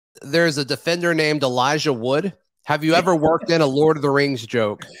there's a defender named Elijah Wood. Have you ever worked in a Lord of the Rings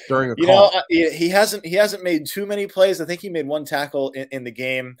joke during a call? He hasn't made too many plays. I think he made one tackle in the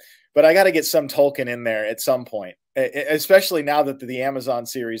game, but I got to get some Tolkien in there at some point, especially now that the Amazon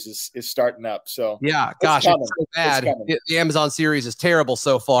series is starting up. So yeah, gosh, it's so bad. The Amazon series is terrible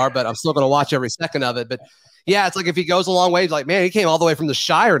so far, but I'm still going to watch every second of it. But yeah, it's like if he goes a long way, like, man, he came all the way from the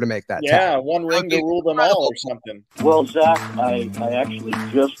Shire to make that. Yeah, tackle. One ring to rule them all or something. Well, Zach, I actually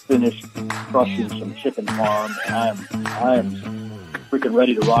just finished crushing some chicken farm, and I am freaking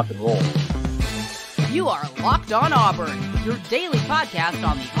ready to rock and roll. You are Locked On Auburn, your daily podcast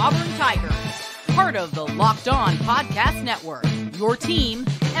on the Auburn Tigers. Part of the Locked On Podcast Network, your team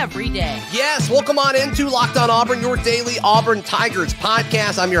every day. Yes, welcome on into Locked On Auburn, your daily Auburn Tigers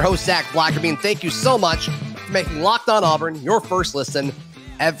podcast. I'm your host, Zac Blackerby, and thank you so much for making Locked On Auburn your first listen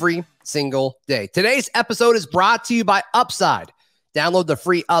every single day. Today's episode is brought to you by Upside. Download the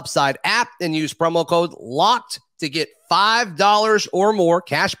free Upside app and use promo code LOCKED to get $5 or more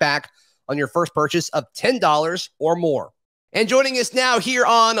cash back on your first purchase of $10 or more. And joining us now here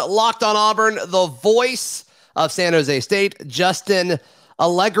on Locked On Auburn, the voice of San Jose State, Justin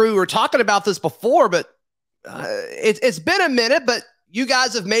Allegri. We were talking about this before, but it's been a minute, but you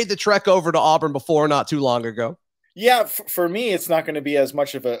guys have made the trek over to Auburn before not too long ago. Yeah, for me, it's not going to be as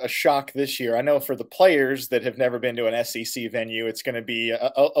much of a shock this year. I know for the players that have never been to an SEC venue, it's going to be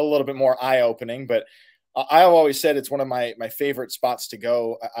a little bit more eye-opening, but I've always said it's one of my favorite spots to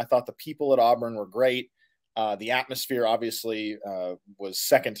go. I thought the people at Auburn were great. The atmosphere obviously was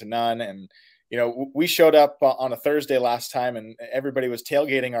second to none. And, we showed up on a Thursday last time and everybody was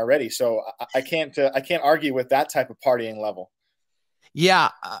tailgating already. So I can't argue with that type of partying level. Yeah,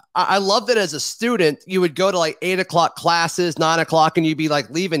 I love that as a student, you would go to like 8 o'clock classes, 9 o'clock, and you'd be like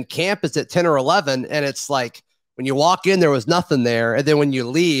leaving campus at 10 or 11. And it's like, when you walk in, there was nothing there. And then when you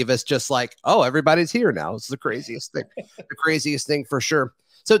leave, it's just like, oh, everybody's here now. It's the craziest thing, the craziest thing for sure.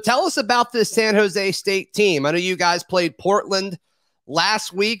 So tell us about this San Jose State team. I know you guys played Portland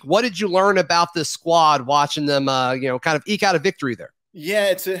last week. What did you learn about this squad watching them, kind of eke out a victory there? Yeah,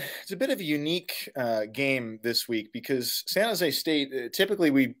 it's a bit of a unique game this week because San Jose State,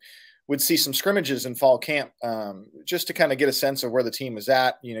 typically we would see some scrimmages in fall camp just to kind of get a sense of where the team is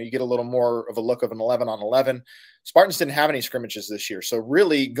at. You get a little more of a look of an 11-on-11. Spartans didn't have any scrimmages this year. So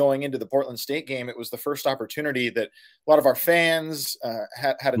really going into the Portland State game, it was the first opportunity that a lot of our fans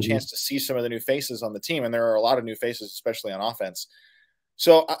had a chance to see some of the new faces on the team. And there are a lot of new faces, especially on offense.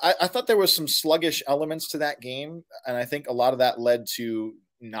 So I thought there was some sluggish elements to that game. And I think a lot of that led to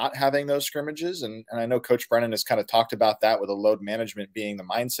not having those scrimmages. And I know Coach Brennan has kind of talked about that with the load management being the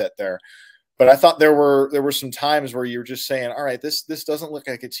mindset there. But I thought there were some times where you're just saying, all right, this doesn't look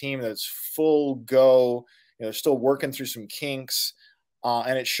like a team that's full go. They're still working through some kinks.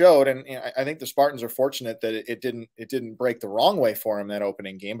 And it showed. And I think the Spartans are fortunate that it didn't break the wrong way for them that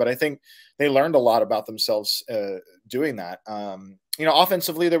opening game. But I think they learned a lot about themselves doing that.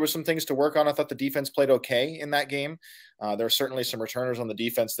 Offensively, there were some things to work on. I thought the defense played okay in that game. There are certainly some returners on the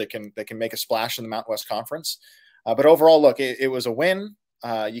defense that can make a splash in the Mountain West Conference. But overall, look, it was a win.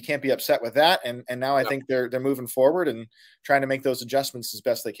 You can't be upset with that. And now I think they're moving forward and trying to make those adjustments as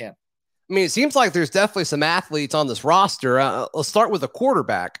best they can. I mean, it seems like there's definitely some athletes on this roster. Let's start with the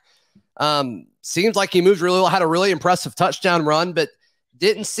quarterback. Seems like he moved really well, had a really impressive touchdown run, but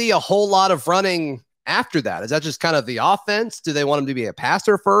didn't see a whole lot of running after that. Is that just kind of the offense? Do they want him to be a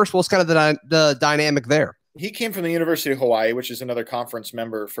passer first? What's kind of the dynamic there? He came from the University of Hawaii, which is another conference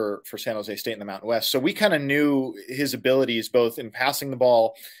member for San Jose State in the Mountain West. So we kind of knew his abilities both in passing the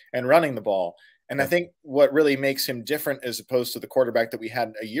ball and running the ball. And I think what really makes him different as opposed to the quarterback that we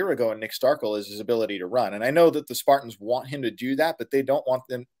had a year ago in Nick Starkel is his ability to run. And I know that the Spartans want him to do that, but they don't want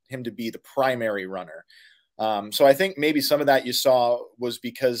him to be the primary runner. So I think maybe some of that you saw was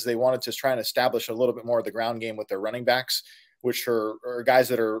because they wanted to try and establish a little bit more of the ground game with their running backs, which are guys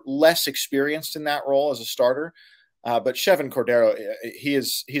that are less experienced in that role as a starter. But Chevin Cordero,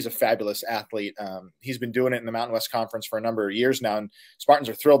 he's a fabulous athlete. He's been doing it in the Mountain West Conference for a number of years now, and Spartans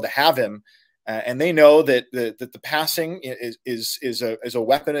are thrilled to have him. And they know that the passing is a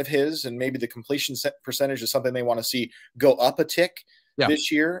weapon of his, and maybe the completion percentage is something they want to see go up a tick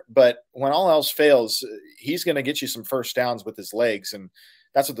this year. But when all else fails, he's going to get you some first downs with his legs, and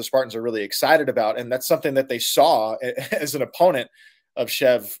that's what the Spartans are really excited about. And that's something that they saw as an opponent of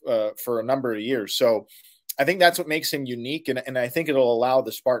Chev for a number of years. So I think that's what makes him unique, and I think it'll allow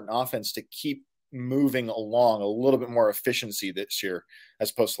the Spartan offense to keep moving along a little bit more efficiency this year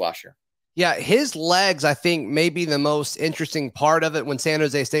as opposed to last year. Yeah, his legs, I think, may be the most interesting part of it when San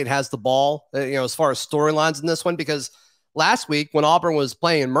Jose State has the ball, as far as storylines in this one, because last week when Auburn was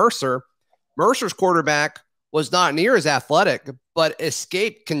playing Mercer, Mercer's quarterback was not near as athletic, but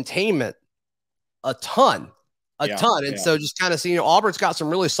escaped containment a ton. And so just kind of seeing, Auburn's got some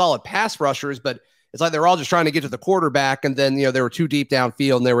really solid pass rushers, but it's like they're all just trying to get to the quarterback, and then they were too deep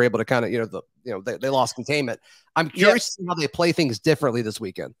downfield, and they were able to kind of they lost containment. I'm curious to see how they play things differently this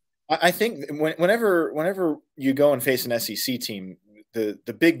weekend. I think whenever you go and face an SEC team,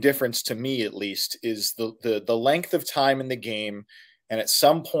 the big difference to me, at least, is the length of time in the game, and at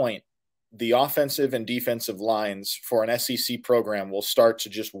some point, the offensive and defensive lines for an SEC program will start to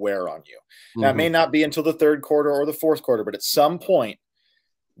just wear on you. Now, it may not be until the third quarter or the fourth quarter, but at some point,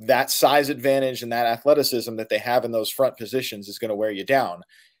 that size advantage and that athleticism that they have in those front positions is going to wear you down.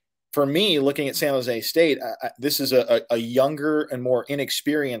 For me, looking at San Jose State, this is a younger and more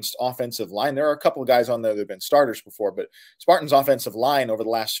inexperienced offensive line. There are a couple of guys on there that have been starters before, but Spartans' offensive line over the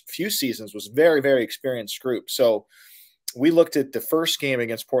last few seasons was very, very experienced group. So we looked at the first game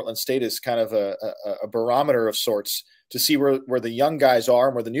against Portland State as kind of a barometer of sorts to see where the young guys are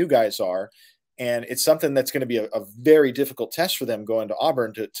and where the new guys are. And it's something that's going to be a very difficult test for them going to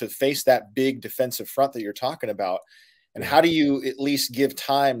Auburn to face that big defensive front that you're talking about. And how do you at least give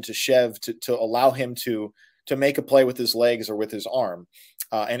time to Chev to allow him to make a play with his legs or with his arm?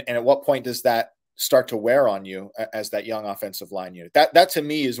 And at what point does that start to wear on you as that young offensive line unit? That to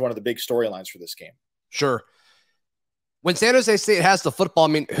me is one of the big storylines for this game. Sure. When San Jose State has the football, I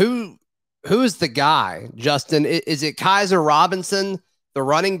mean, who is the guy, Justin? Is it Kaiser Robinson, the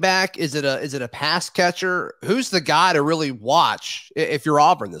running back? Is it a pass catcher? Who's the guy to really watch if you're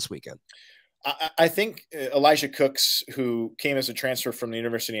Auburn this weekend? I think Elijah Cooks, who came as a transfer from the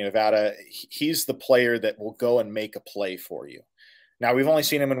University of Nevada, he's the player that will go and make a play for you. Now, we've only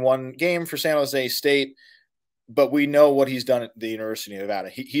seen him in one game for San Jose State, but we know what he's done at the University of Nevada.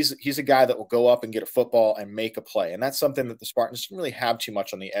 He's a guy that will go up and get a football and make a play. And that's something that the Spartans didn't really have too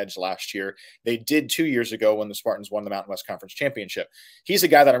much on the edge last year. They did 2 years ago when the Spartans won the Mountain West Conference Championship. He's a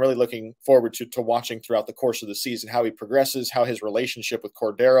guy that I'm really looking forward to watching throughout the course of the season, how he progresses, how his relationship with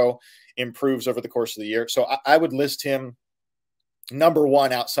Cordero improves over the course of the year. So I would list him number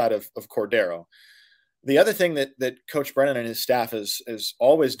one outside of Cordero. The other thing that Coach Brennan and his staff has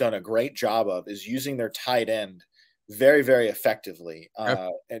always done a great job of is using their tight end very, very effectively.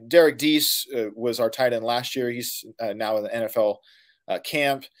 And Derek Deese was our tight end last year. He's now in the NFL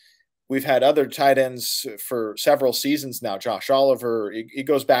camp. We've had other tight ends for several seasons now. Josh Oliver, it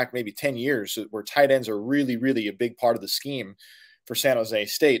goes back maybe 10 years where tight ends are really, really a big part of the scheme for San Jose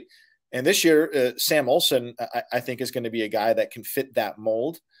State. And this year, Sam Olsen, I think, is going to be a guy that can fit that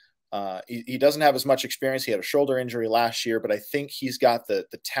mold. He doesn't have as much experience. He had a shoulder injury last year, but I think he's got the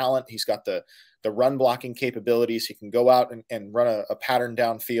talent. He's got the run blocking capabilities. He can go out and run a pattern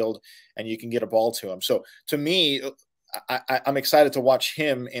downfield, and you can get a ball to him. So to me, I'm excited to watch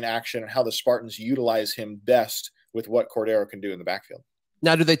him in action and how the Spartans utilize him best with what Cordero can do in the backfield.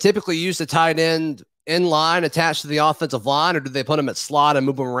 Now, do they typically use the tight end in line attached to the offensive line, or do they put him at slot and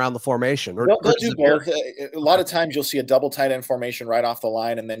move him around the formation? Or they'll do both. A lot of times you'll see a double tight end formation right off the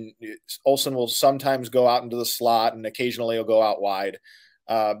line, and then Olsen will sometimes go out into the slot, and occasionally he'll go out wide.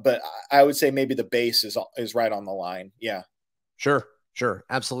 But I would say maybe the base is right on the line. Yeah. Sure.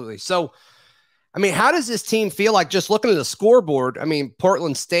 Absolutely. So, I mean, how does this team feel like just looking at the scoreboard? I mean,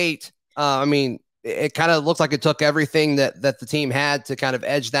 Portland State, it kind of looks like it took everything that the team had to kind of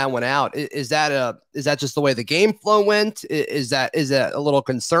edge that one out. Is that just the way the game flow went? Is that a little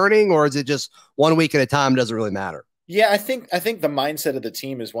concerning, or is it just 1 week at a time? Doesn't really matter. Yeah, I think the mindset of the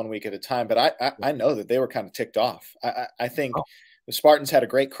team is 1 week at a time, but I know that they were kind of ticked off. I think the Spartans had a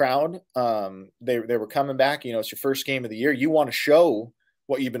great crowd. They were coming back. It's your first game of the year. You want to show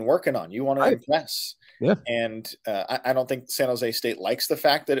what you've been working on. You want to impress. Yeah. And I don't think San Jose State likes the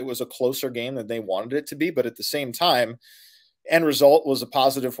fact that it was a closer game than they wanted it to be. But at the same time, end result was a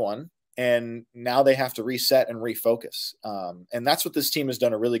positive one. And now they have to reset and refocus. And that's what this team has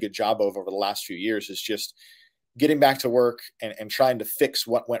done a really good job of over the last few years, is just getting back to work and trying to fix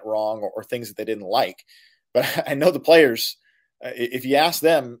what went wrong or things that they didn't like. But I know the players, if you ask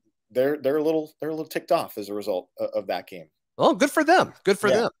them, they're a little ticked off as a result of that game. Well, good for them. Good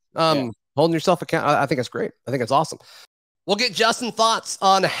for them. Holding yourself account. I think it's great. I think it's awesome. We'll get Justin's thoughts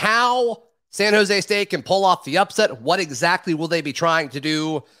on how San Jose State can pull off the upset. What exactly will they be trying to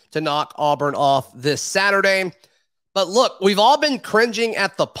do to knock Auburn off this Saturday? But look, we've all been cringing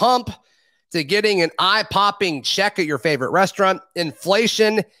at the pump to getting an eye-popping check at your favorite restaurant.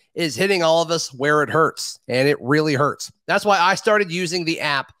 Inflation is hitting all of us where it hurts, and it really hurts. That's why I started using the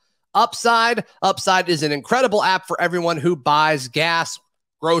app Upside. Upside is an incredible app for everyone who buys gas,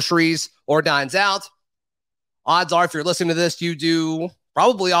 groceries, or dines out. odds are if you're listening to this, you do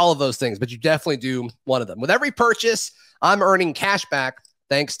probably all of those things, but you definitely do one of them. With every purchase, I'm earning cash back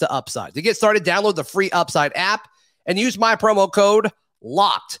thanks to Upside. To get started, download the free Upside app and use my promo code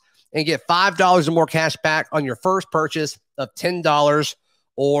LOCKED and get $5 or more cash back on your first purchase of $10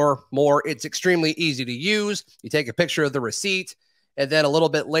 or more. It's extremely easy to use. You take a picture of the receipt, and then a little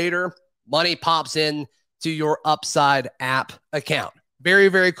bit later, money pops in to your Upside app account. Very,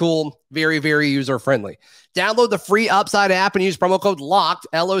 very cool. Very, very user-friendly. Download the free Upside app and use promo code LOCKED,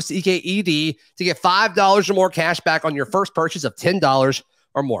 LOCKED, to get $5 or more cash back on your first purchase of $10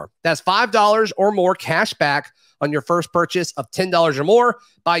 or more. That's $5 or more cash back on your first purchase of $10 or more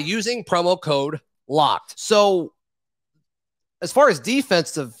by using promo code LOCKED. So as far as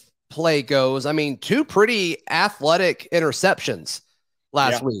defensive play goes, I mean, two pretty athletic interceptions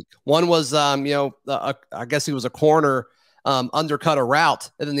last week. One was, I guess he was a corner, undercut a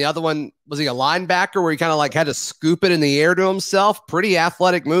route. And then the other one, was he a linebacker where he kind of like had to scoop it in the air to himself? Pretty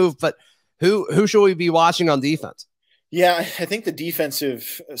athletic move, but who should we be watching on defense? Yeah, I think the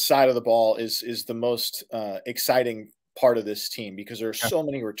defensive side of the ball is the most exciting part of this team because there are so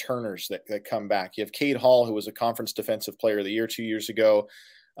many returners that come back. You have Cade Hall, who was a conference defensive player of the year 2 years ago,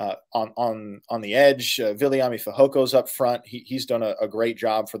 on the edge. Viliami Fajoko's up front. He's done a great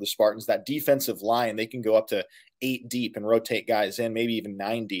job for the Spartans. That defensive line, they can go up to 8 deep and rotate guys in, maybe even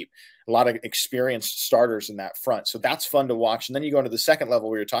 9 deep. A lot of experienced starters in that front. So that's fun to watch. And then you go into the second level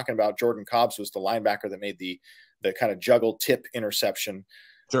where you're talking about Jordan Cobbs was the linebacker that made the kind of juggle tip interception.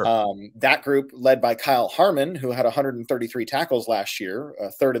 Sure. That group led by Kyle Harmon, who had 133 tackles last year,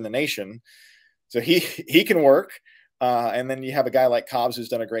 third in the nation. So he can work. And then you have a guy like Cobbs who's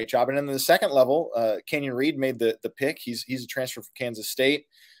done a great job. And then in the second level, Kenyon Reed made the pick. He's a transfer from Kansas State.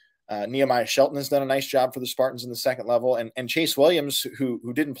 Nehemiah Shelton has done a nice job for the Spartans in the second level. And Chase Williams,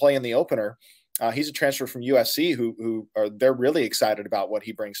 who didn't play in the opener, he's a transfer from USC they're really excited about what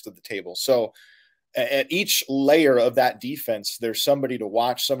he brings to the table. So at each layer of that defense, there's somebody to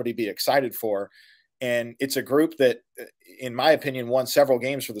watch, somebody to be excited for. And it's a group that, in my opinion, won several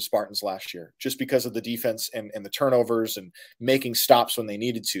games for the Spartans last year just because of the defense and the turnovers and making stops when they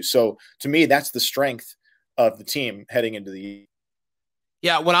needed to. So to me, that's the strength of the team heading into the year.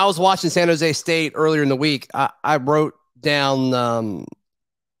 Yeah, when I was watching San Jose State earlier in the week, I wrote down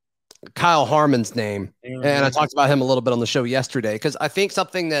Kyle Harmon's name, and I talked about him a little bit on the show yesterday because I think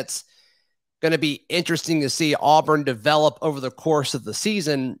something that's going to be interesting to see Auburn develop over the course of the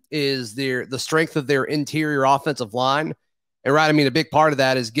season is the strength of their interior offensive line. And right, I mean, a big part of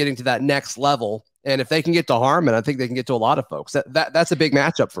that is getting to that next level. And if they can get to Harmon, I think they can get to a lot of folks. That's a big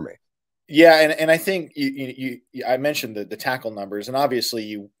matchup for me. Yeah, and I think I mentioned the tackle numbers, and obviously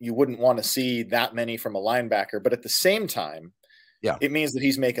you wouldn't want to see that many from a linebacker, but at the same time, it means that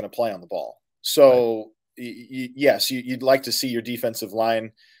he's making a play on the ball. So yes, you'd like to see your defensive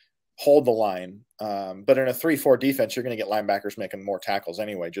line hold the line. But in a 3-4 defense, you're going to get linebackers making more tackles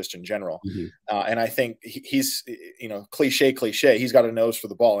anyway, just in general. Mm-hmm. And I think he's, cliche, he's got a nose for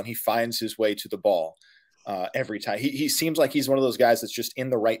the ball and he finds his way to the ball every time. He seems like he's one of those guys that's just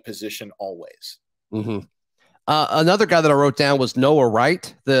in the right position always. Mm-hmm. Another guy that I wrote down was Noah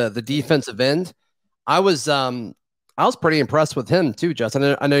Wright, the defensive end. I was pretty impressed with him too,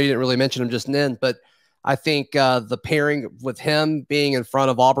 Justin. I know you didn't really mention him just then, but I think the pairing with him being in front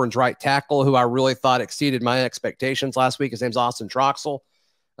of Auburn's right tackle, who I really thought exceeded my expectations last week, his name's Austin Troxell.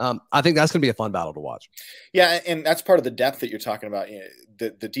 I think that's going to be a fun battle to watch. Yeah, and that's part of the depth that you're talking about.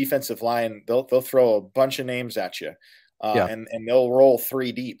 The defensive line, they'll throw a bunch of names at you, and they'll roll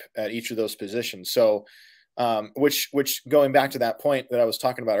 3 deep at each of those positions. So, which going back to that point that I was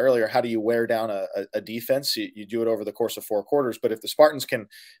talking about earlier, how do you wear down a defense? You do it over the course of 4 quarters. But if the Spartans can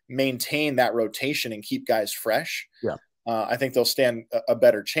maintain that rotation and keep guys fresh, I think they'll stand a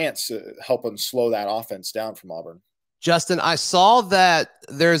better chance helping slow that offense down from Auburn. Justin, I saw that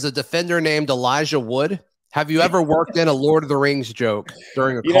there's a defender named Elijah Wood. Have you ever worked in a Lord of the Rings joke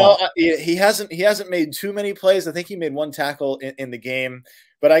during a call? He hasn't made too many plays. I think he made 1 tackle in the game,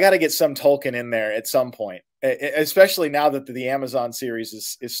 but I got to get some Tolkien in there at some point, especially now that the Amazon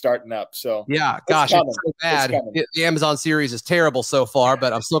series is starting up. So yeah, gosh, it's so bad. The Amazon series is terrible so far,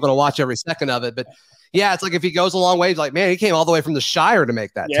 but I'm still going to watch every second of it. But yeah, it's like if he goes a long way, he's like, man, he came all the way from the Shire to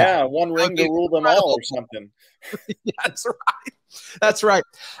make that. Yeah, 1 ring to rule them all or something. Yeah, that's right. That's right.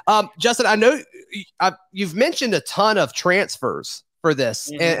 Justin, I know you've mentioned a ton of transfers for this,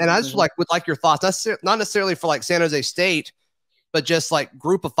 and I just would like your thoughts. Not necessarily for like San Jose State, but just like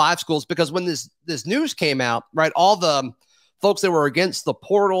group of 5 schools, because when this news came out, right, all the folks that were against the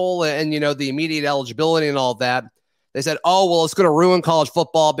portal and the immediate eligibility and all that, they said, oh, well, it's going to ruin college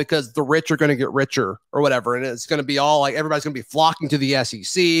football because the rich are going to get richer or whatever. And it's going to be all like everybody's going to be flocking to the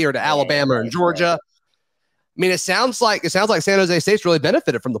SEC or to Alabama and Georgia. I mean, it sounds like San Jose State's really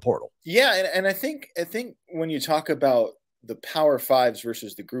benefited from the portal. Yeah. And I think when you talk about the Power Fives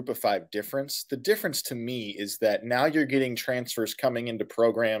versus the Group of Five difference, the difference to me is that now you're getting transfers coming into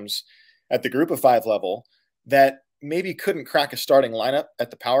programs at the Group of Five level that maybe couldn't crack a starting lineup at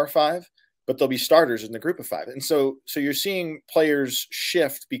the Power Five, but they'll be starters in the Group of Five. And so you're seeing players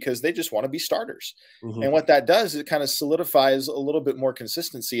shift because they just want to be starters. Mm-hmm. And what that does is it kind of solidifies a little bit more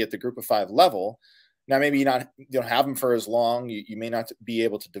consistency at the Group of Five level. Now, maybe you don't have them for as long. You may not be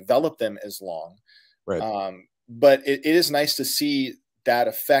able to develop them as long. Right. But it is nice to see that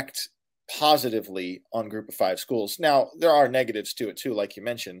effect positively on Group of Five schools. Now, there are negatives to it too, like you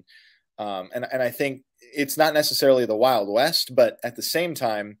mentioned. And I think it's not necessarily the Wild West, but at the same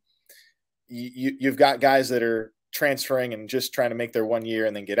time, you've got guys that are transferring and just trying to make their 1 year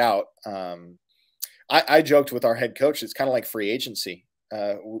and then get out. I joked with our head coach, it's kind of like free agency.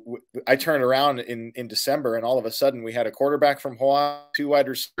 I turned around in December and all of a sudden we had a quarterback from Hawaii, 2 wide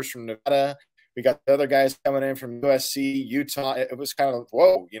receivers from Nevada. We got the other guys coming in from USC, Utah. It was kind of,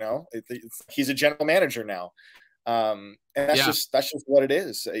 whoa, he's a general manager now. And that's just what it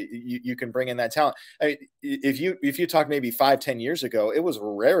is. You can bring in that talent. I mean, if you talk maybe 5-10 years ago, it was a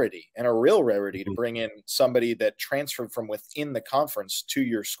rarity and a real rarity to bring in somebody that transferred from within the conference to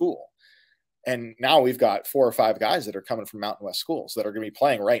your school. And now we've got 4 or 5 guys that are coming from Mountain West schools that are going to be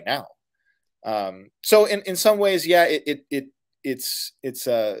playing right now. So in some ways, it's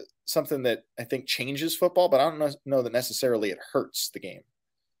something that I think changes football, but I don't know that necessarily it hurts the game.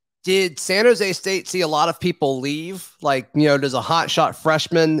 Did San Jose State see a lot of people leave? Like, does a hotshot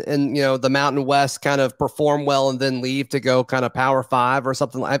freshman in, the Mountain West kind of perform well and then leave to go kind of Power Five or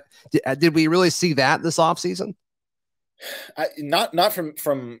something like that? Did we really see that this offseason? Not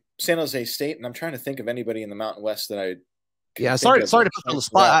from San Jose State. And I'm trying to think of anybody in the Mountain West that I sorry to put you on the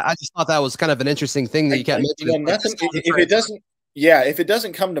spot. I just thought that was kind of an interesting thing that you kept mentioning. If it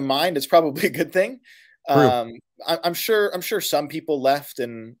doesn't come to mind, it's probably a good thing. I'm sure some people left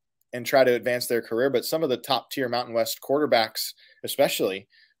and try to advance their career, but some of the top tier Mountain West quarterbacks, especially,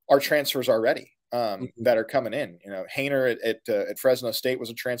 are transfers already that are coming in. Hainer at Fresno State was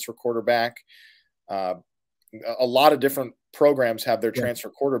a transfer quarterback. A lot of different programs have their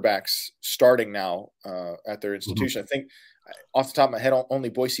transfer quarterbacks starting now at their institution. I think off the top of my head, only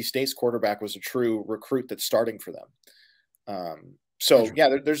Boise State's quarterback was a true recruit that's starting for them.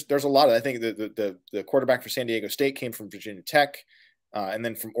 There's a lot of, I think the quarterback for San Diego State came from Virginia Tech and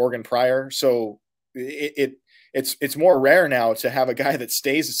then from Oregon prior. So it's more rare now to have a guy that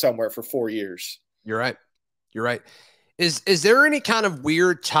stays somewhere for 4 years. You're right. Is there any kind of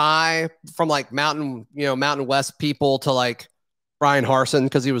weird tie from like Mountain West people to like Bryan Harsin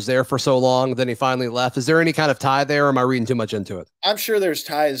because he was there for so long, then he finally left? Is there any kind of tie there, or am I reading too much into it? I'm sure there's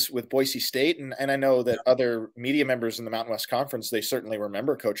ties with Boise State, and I know that other media members in the Mountain West Conference, they certainly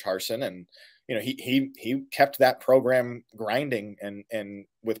remember Coach Harsin, and he kept that program grinding and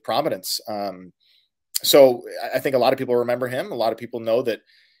with Providence. So I think a lot of people remember him. A lot of people know that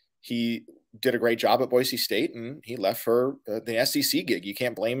he did a great job at Boise State, and he left for the SEC gig. You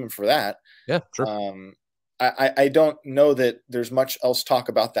can't blame him for that. Yeah, sure. I don't know that there's much else talk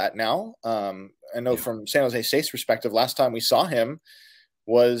about that now. I know from San Jose State's perspective, last time we saw him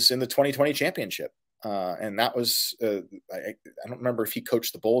was in the 2020 championship. And that was, I don't remember if he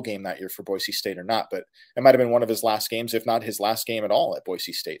coached the bowl game that year for Boise State or not, but it might've been one of his last games, if not his last game at all at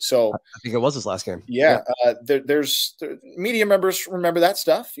Boise State. So I think it was his last game. Yeah. There's media members remember that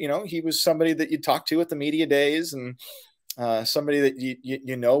stuff. He was somebody that you talked to at the media days, and somebody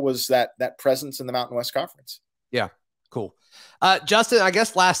that was that presence in the Mountain West Conference. Yeah. Cool. Justin, I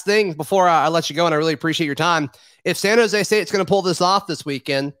guess last thing before I let you go, and I really appreciate your time. If San Jose State's going to pull this off this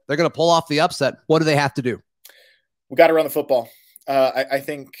weekend, they're going to pull off the upset. What do they have to do? We got to run the football. I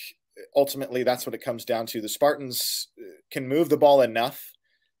think ultimately that's what it comes down to. The Spartans can move the ball enough,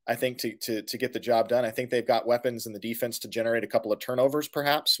 I think, to get the job done. I think they've got weapons in the defense to generate a couple of turnovers,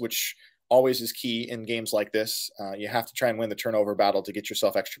 perhaps, which always is key in games like this. You have to try and win the turnover battle to get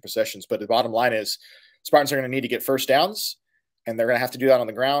yourself extra possessions. But the bottom line is Spartans are going to need to get first downs, and they're going to have to do that on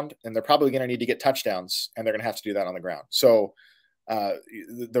the ground, and they're probably going to need to get touchdowns, and they're going to have to do that on the ground. So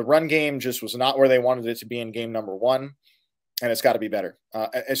the run game just was not where they wanted it to be in game number 1, and it's got to be better,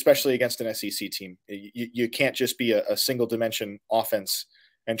 especially against an SEC team. You can't just be a single dimension offense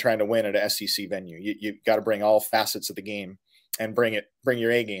and trying to win at an SEC venue. You got to bring all facets of the game and bring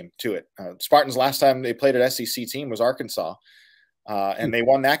your A game to it. Spartans last time they played an SEC team was Arkansas. and they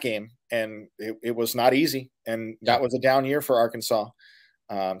won that game, and it was not easy. And that was a down year for Arkansas.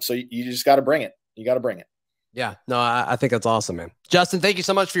 So you just got to bring it. You got to bring it. Yeah, no, I think that's awesome, man. Justin, thank you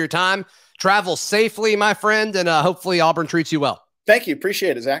so much for your time. Travel safely, my friend, and hopefully Auburn treats you well. Thank you.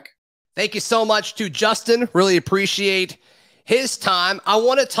 Appreciate it, Zach. Thank you so much to Justin. Really appreciate his time. I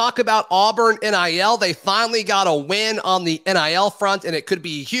want to talk about Auburn NIL. They finally got a win on the NIL front, and it could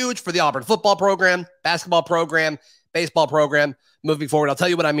be huge for the Auburn football program, basketball program, baseball program moving forward. I'll tell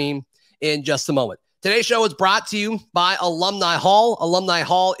you what I mean in just a moment. Today's show is brought to you by Alumni Hall. Alumni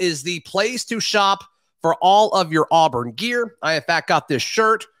Hall is the place to shop for all of your Auburn gear. I, in fact, got this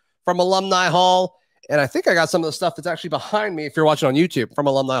shirt from Alumni Hall, and I think I got some of the stuff that's actually behind me if you're watching on YouTube from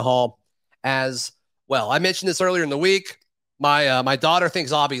Alumni Hall as well. I mentioned this earlier in the week. My daughter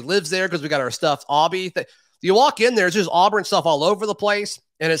thinks Aubie lives there because we got our stuffed Aubie. You walk in there, there's just Auburn stuff all over the place,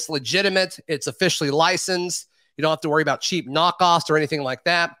 and it's legitimate. It's officially licensed. You don't have to worry about cheap knockoffs or anything like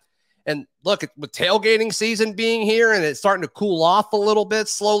that. And look, with tailgating season being here and it's starting to cool off a little bit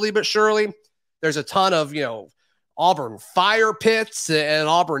slowly but surely, there's a ton of, Auburn fire pits and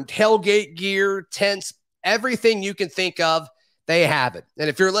Auburn tailgate gear, tents, everything you can think of, they have it. And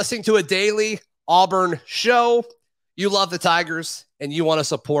if you're listening to a daily Auburn show, you love the Tigers and you want to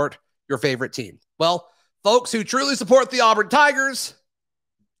support your favorite team. Well, folks who truly support the Auburn Tigers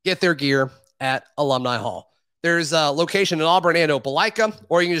get their gear at Alumni Hall. There's a location in Auburn and Opelika,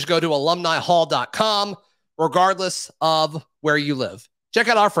 or you can just go to alumnihall.com, regardless of where you live. Check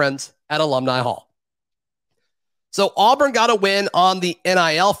out our friends at Alumni Hall. So Auburn got a win on the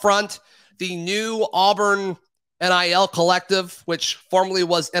NIL front. The new Auburn NIL collective, which formerly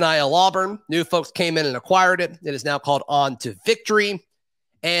was NIL Auburn, new folks came in and acquired it. It is now called On to Victory.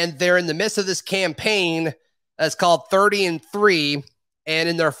 And they're in the midst of this campaign that's called 30 and 3. And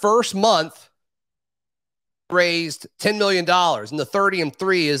in their first month, raised $10 million. And the 30 and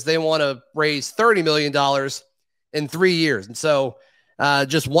 3 is they want to raise $30 million in 3 years. And so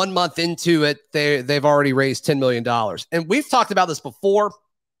just 1 month into it, they've already raised $10 million. And we've talked about this before.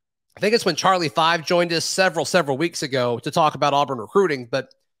 I think it's when Charlie 5 joined us several weeks ago to talk about Auburn recruiting.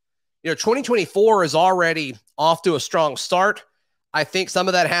 But, 2024 is already off to a strong start. I think some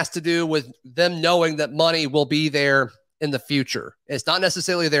of that has to do with them knowing that money will be there in the future. It's not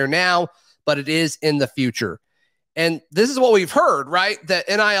necessarily there now, but it is in the future. And this is what we've heard, right? That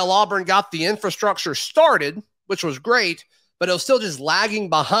NIL Auburn got the infrastructure started, which was great, but it was still just lagging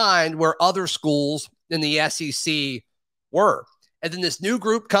behind where other schools in the SEC were. And then this new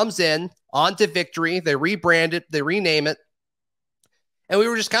group comes in, On to Victory. They rebrand it, they rename it. And we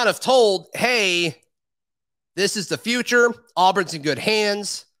were just kind of told, hey, this is the future. Auburn's in good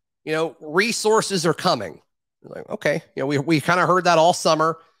hands. Resources are coming. Like, okay. We kind of heard that all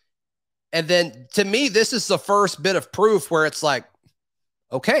summer. And then to me, this is the first bit of proof where it's like,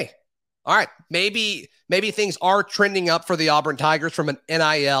 okay, all right, maybe things are trending up for the Auburn Tigers from an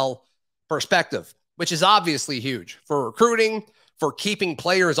NIL perspective, which is obviously huge for recruiting, for keeping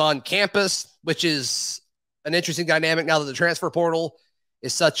players on campus, which is an interesting dynamic now that the transfer portal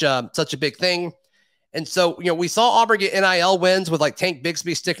is such a big thing. And so, we saw Auburn get NIL wins with like Tank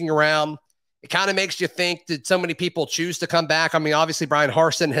Bigsby sticking around. It kind of makes you think, did so many people choose to come back? I mean, obviously, Bryan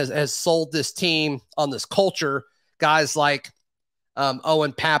Harsin has sold this team on this culture. Guys like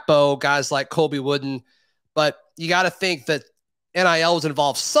Owen Papo, guys like Colby Wooden. But you got to think that NIL was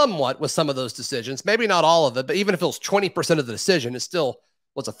involved somewhat with some of those decisions. Maybe not all of it, but even if it was 20% of the decision, it still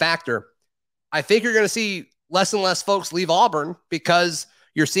was a factor. I think you're going to see less and less folks leave Auburn because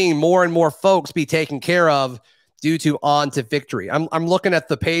you're seeing more and more folks be taken care of due to On to Victory. I'm looking at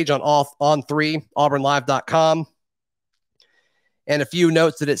the page on On3, auburnlive.com, and a few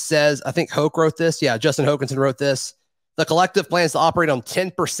notes that it says, I think Hoke wrote this. Yeah, Justin Hokanson wrote this. The collective plans to operate on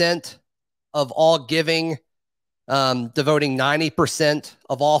 10% of all giving, devoting 90%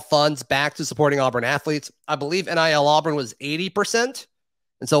 of all funds back to supporting Auburn athletes. I believe NIL Auburn was 80%.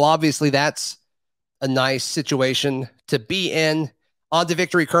 And so obviously that's a nice situation to be in. On to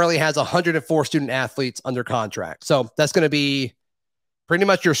Victory currently has 104 student athletes under contract. So that's going to be pretty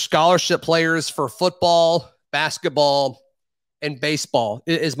much your scholarship players for football, basketball, and baseball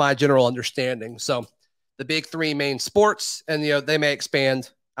is my general understanding. So the big three main sports, and they may expand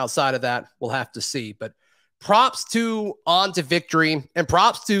outside of that. We'll have to see. But props to On to Victory, and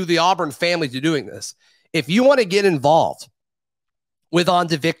props to the Auburn family to doing this. If you want to get involved with On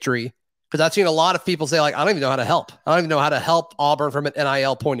to Victory, because I've seen a lot of people say, like, I don't even know how to help. I don't even know how to help Auburn from an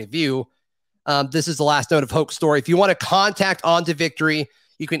NIL point of view. This is the last note of Hoke's story. If you want to contact On to Victory,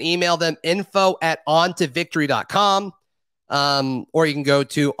 you can email them info@ontovictory.com. Or you can go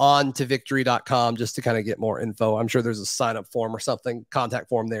to ontovictory.com just to kind of get more info. I'm sure there's a sign-up form or something, contact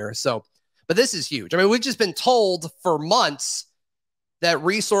form there. So, but this is huge. I mean, we've just been told for months that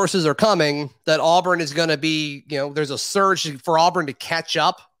resources are coming, that Auburn is going to be, there's a surge for Auburn to catch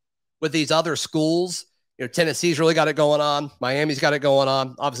up with these other schools. Tennessee's really got it going on. Miami's got it going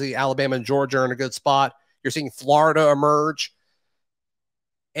on. Obviously, Alabama and Georgia are in a good spot. You're seeing Florida emerge.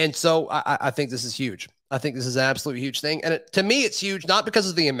 And so I think this is huge. I think this is an absolutely huge thing. And to me, it's huge, not because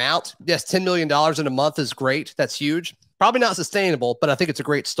of the amount. Yes, $10 million in a month is great. That's huge. Probably not sustainable, but I think it's a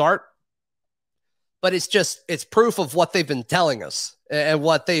great start. But it's proof of what they've been telling us. And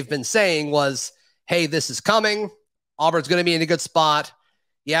what they've been saying was, hey, this is coming. Auburn's going to be in a good spot.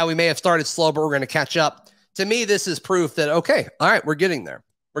 Yeah, we may have started slow, but we're going to catch up. To me, this is proof that, okay, all right, we're getting there.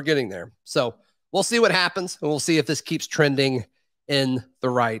 We're getting there. So we'll see what happens, and we'll see if this keeps trending in the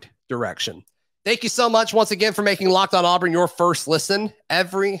right direction. Thank you so much once again for making Locked On Auburn your first listen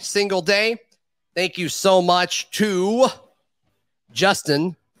every single day. Thank you so much to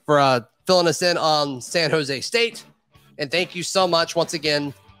Justin for filling us in on San Jose State. And thank you so much once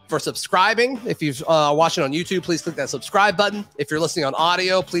again for subscribing. If you're watching on YouTube, please click that subscribe button. If you're listening on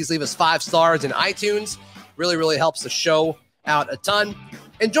audio, please leave us 5 stars in iTunes. Really, really helps the show out a ton.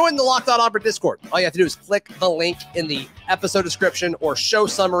 And join the Locked On Auburn Discord. All you have to do is click the link in the episode description or show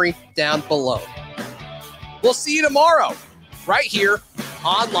summary down below. We'll see you tomorrow right here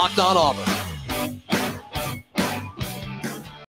on Locked On Auburn.